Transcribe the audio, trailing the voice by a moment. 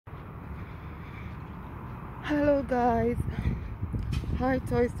Hello guys, hi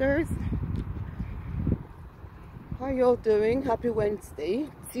Toysters, how y'all doing? Happy Wednesday,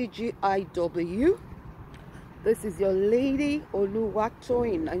 TGIW. This is your lady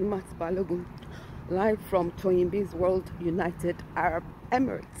Toyeen Balogun, live from Toyeen World United Arab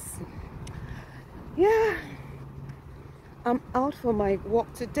Emirates. Yeah, I'm out for my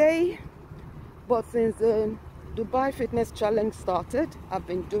walk today, but since the Dubai Fitness Challenge started, I've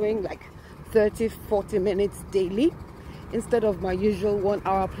been doing like 30-40 minutes daily instead of my usual 1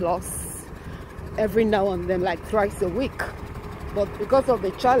 hour plus every now and then, like thrice a week. But because of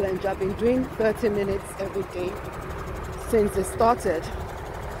the challenge, I've been doing 30 minutes every day since it started.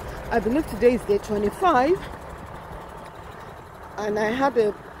 I believe today is day 25, and I had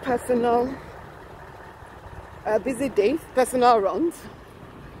a busy day, personal runs.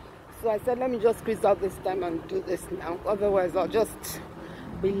 So I said, let me just squeeze out this time and do this now. Otherwise, I'll just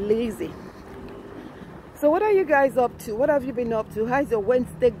be lazy. So what are you guys up to? What have you been up to? How's your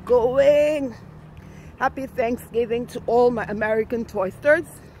Wednesday going? Happy Thanksgiving to all my American Toysters.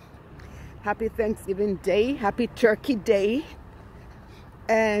 Happy Thanksgiving Day. Happy Turkey Day.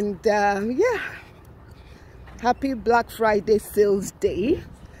 And yeah, happy Black Friday Sales Day.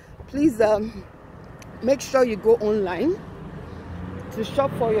 Please make sure you go online to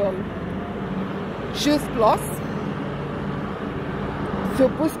shop for your Juice Plus to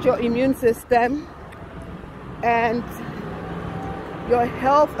boost your immune system and your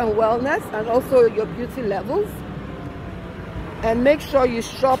health and wellness, and also your beauty levels. And make sure you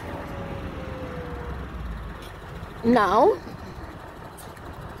shop now,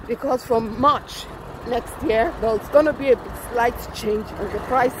 because from March next year there's going to be a slight change in the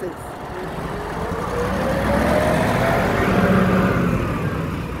prices.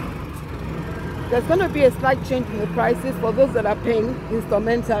 There's going to be a slight change in the prices for those that are paying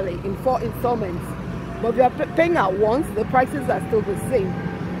instrumentally in 4 installments. But if you are paying at once, the prices are still the same.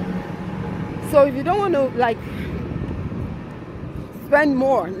 So if you don't want to like spend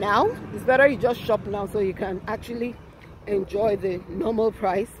more now, it's better you just shop now so you can actually enjoy the normal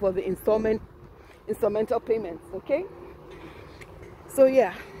price for the instrumental payments, okay? So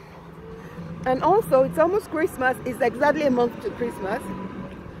yeah. And also, it's almost Christmas. It's exactly a month to Christmas.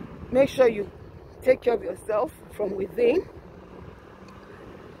 Make sure you take care of yourself from within.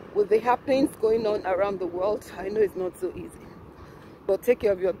 With the happenings going on around the world, I know it's not so easy. But take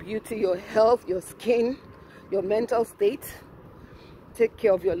care of your beauty, your health, your skin, your mental state. Take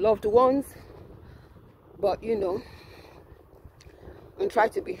care of your loved ones. But you know, and try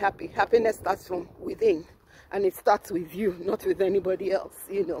to be happy. Happiness starts from within. And it starts with you, not with anybody else,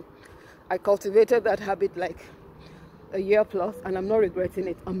 you know. I cultivated that habit like a year plus, and I'm not regretting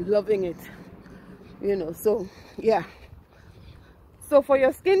it. I'm loving it. You know, so yeah. So for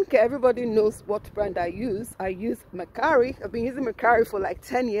your skincare, everybody knows what brand I use. I use Macari. I've been using Macari for like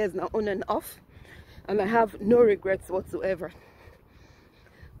 10 years now, on and off. And I have no regrets whatsoever.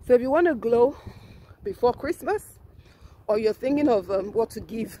 So if you want to glow before Christmas, or you're thinking of what to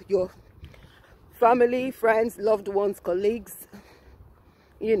give your family, friends, loved ones, colleagues,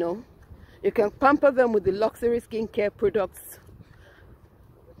 you know, you can pamper them with the luxury skincare products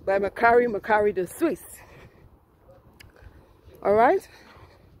by Macari the Swiss. All right,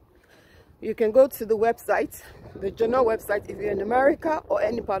 you can go to the website, the journal website, if you're in America or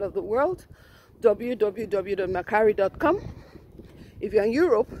any part of the world, www.macari.com. if you're in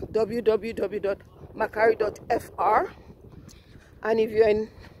Europe, www.macari.fr. and if you're in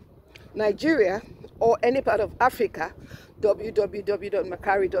Nigeria or any part of Africa,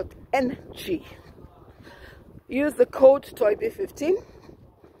 www.macari.ng. Use the code TOYBE15,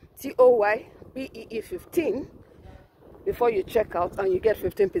 TOYBEE15, before you check out, and you get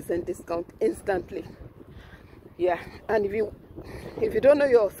 15% discount instantly. Yeah, and if you don't know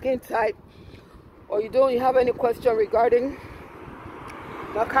your skin type, or you have any question regarding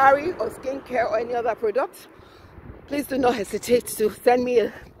Macari or skincare or any other product, please do not hesitate to send me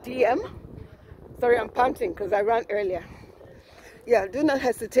a DM. Sorry, I'm panting because I ran earlier. Yeah, do not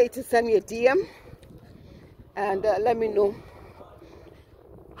hesitate to send me a DM and let me know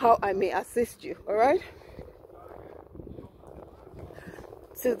how I may assist you. All right.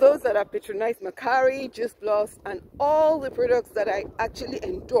 To those that have patronized Macari, Juice Plus, and all the products that I actually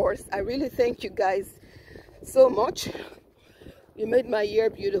endorse, I really thank you guys so much. You made my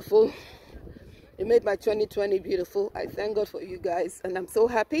year beautiful. You made my 2020 beautiful. I thank God for you guys, and I'm so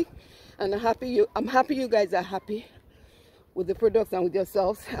happy. And I'm happy you guys are happy with the products and with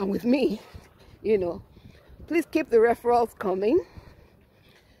yourselves and with me. You know, please keep the referrals coming.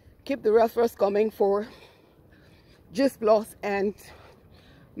 Keep the referrals coming for Juice Plus and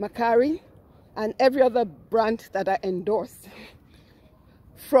Macari. and every other brand that I endorse,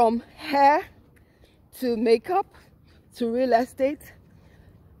 from hair to makeup to real estate.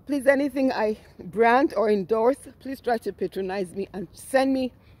 Please, anything I brand or endorse, please try to patronize me and send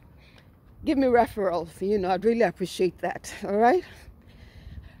me, give me referrals. You know, I'd really appreciate that. All right.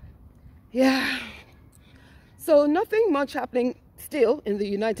 Yeah. So nothing much happening still in the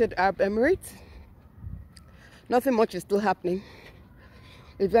United Arab Emirates. Nothing much is still happening.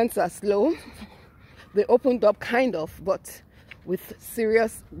 Events are slow. They opened up kind of, but with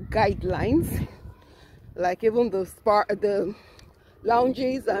serious guidelines. Like even the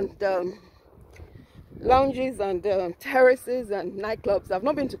lounges and terraces and nightclubs. I've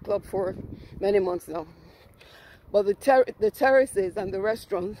not been to club for many months now, but the terraces and the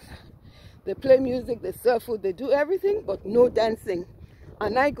restaurants, they play music, they serve food, they do everything, but no dancing.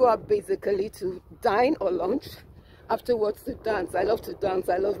 And I go out basically to dine or lunch, afterwards to dance. I love to dance,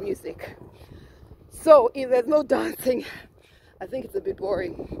 I love music. So if there's no dancing, I think it's a bit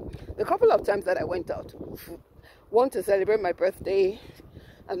boring. The couple of times that I went out, one to celebrate my birthday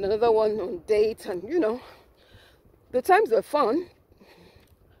and another one on date, and you know, the times were fun,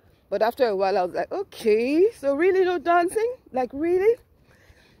 but after a while I was like, okay, so really no dancing? Like really?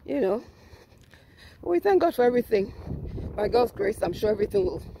 You know, we thank God for everything. By God's grace, I'm sure everything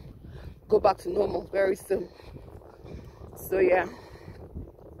will go back to normal very soon. So yeah,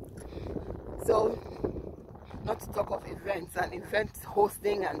 so not to talk of events and event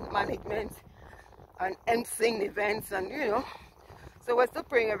hosting and management and emceeing events, and you know, so we're still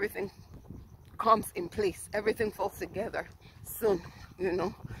praying everything comes in place, everything falls together soon, you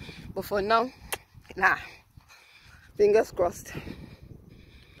know, but for now, nah, fingers crossed.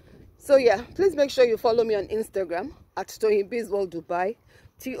 So yeah, please make sure you follow me on Instagram at Toyeen World Dubai,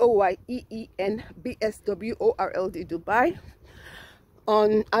 TOYEENBSWORLD Dubai,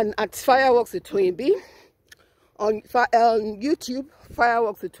 and at Fireworks with Toyeen B, on YouTube,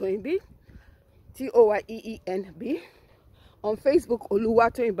 Fireworks with Toyeen B, TOYEENB, on Facebook,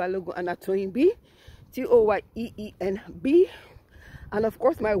 Oluwatoyin Balogun and Toyeen B, TOYEENB, and of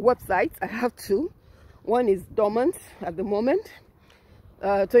course my websites. I have two. One is dormant at the moment,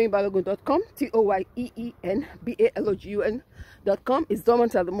 toyeenbalogun.com, TOYEENBALOGUN.com is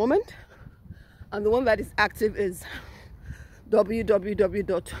dormant at the moment, and the one that is active is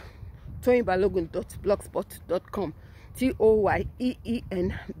www.toyeenbalogun.blogspot.com,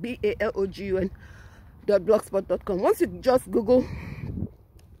 TOYEENBALOGUN.blogspot.com. Once you just Google,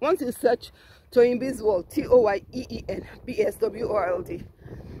 once you search Toyeen Biz World, TOYEENBSWORLD,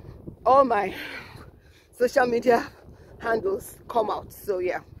 all my social media handles come out. So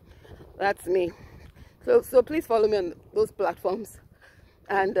yeah, that's me. So please follow me on those platforms,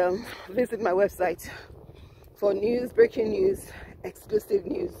 and visit my website for news, breaking news, exclusive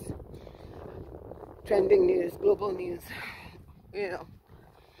news, trending news, global news, you know.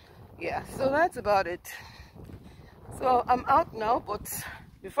 Yeah, so that's about it. So I'm out now, but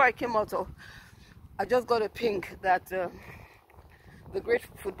before I came out, I just got a ping that the great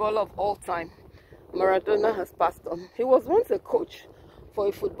footballer of all time, Maradona, has passed on. He was once a coach for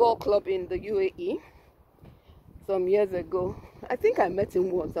a football club in the UAE some years ago. I think I met him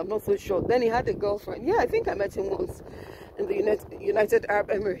once, I'm not so sure. Then he had a girlfriend. Yeah, I think I met him once in the United Arab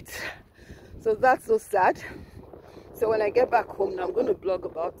Emirates. So that's so sad. So when I get back home now, I'm going to blog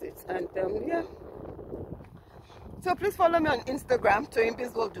about it. And yeah, so please follow me on Instagram, Toyeen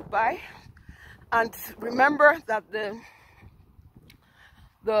Biz World Dubai, and remember that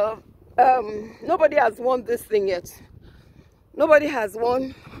nobody has won this thing yet. Nobody has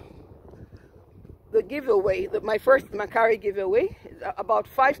won the giveaway, my first Macari giveaway. Is about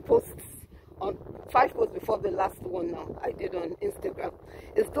 5 posts before the last one now I did on Instagram.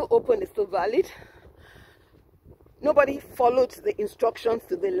 It's still open, it's still valid. Nobody followed the instructions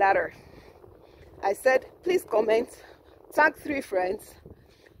to the letter. I said, please comment, tag 3 friends,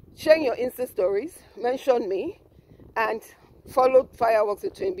 share your Insta stories, mention me, and follow Fireworks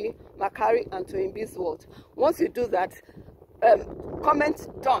with Toyeen B, Macari, and Toyeen Biz World. Once you do that, comment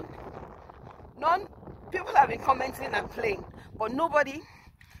done. People have been commenting and playing, but nobody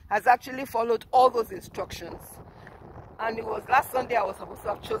has actually followed all those instructions. And it was last Sunday I was supposed to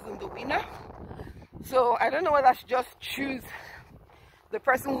have chosen the winner. So I don't know whether I should just choose the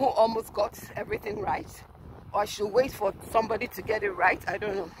person who almost got everything right, or I should wait for somebody to get it right. I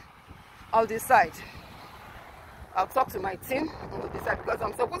don't know. I'll decide. I'll talk to my team and we'll decide, because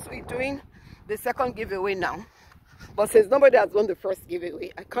I'm supposed to be doing the second giveaway now. But since nobody has won the first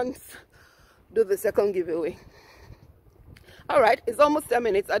giveaway, I can't do the second giveaway. Alright, it's almost 10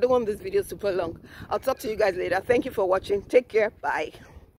 minutes. I don't want this video super long. I'll talk to you guys later. Thank you for watching. Take care. Bye.